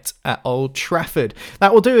tonight at Old Trafford.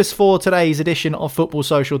 That will do us for today's edition of Football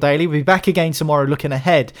Social Daily. We'll be back again tomorrow looking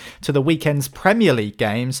ahead to the weekend's Premier League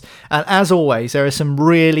games. And as always, there are some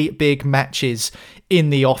really big matches in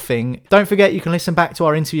the offing. Don't forget, you can listen back to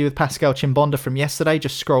our interview with Pascal Chimbonda from yesterday.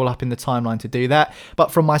 Just scroll up in the timeline to do that.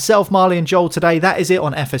 But from myself, Marley and Joel today, that is it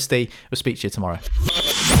on FSD. We'll speak to you tomorrow.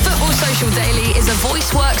 Football Social Daily is a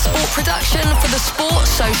VoiceWorks sport production for the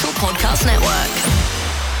Sports Social Podcast Network.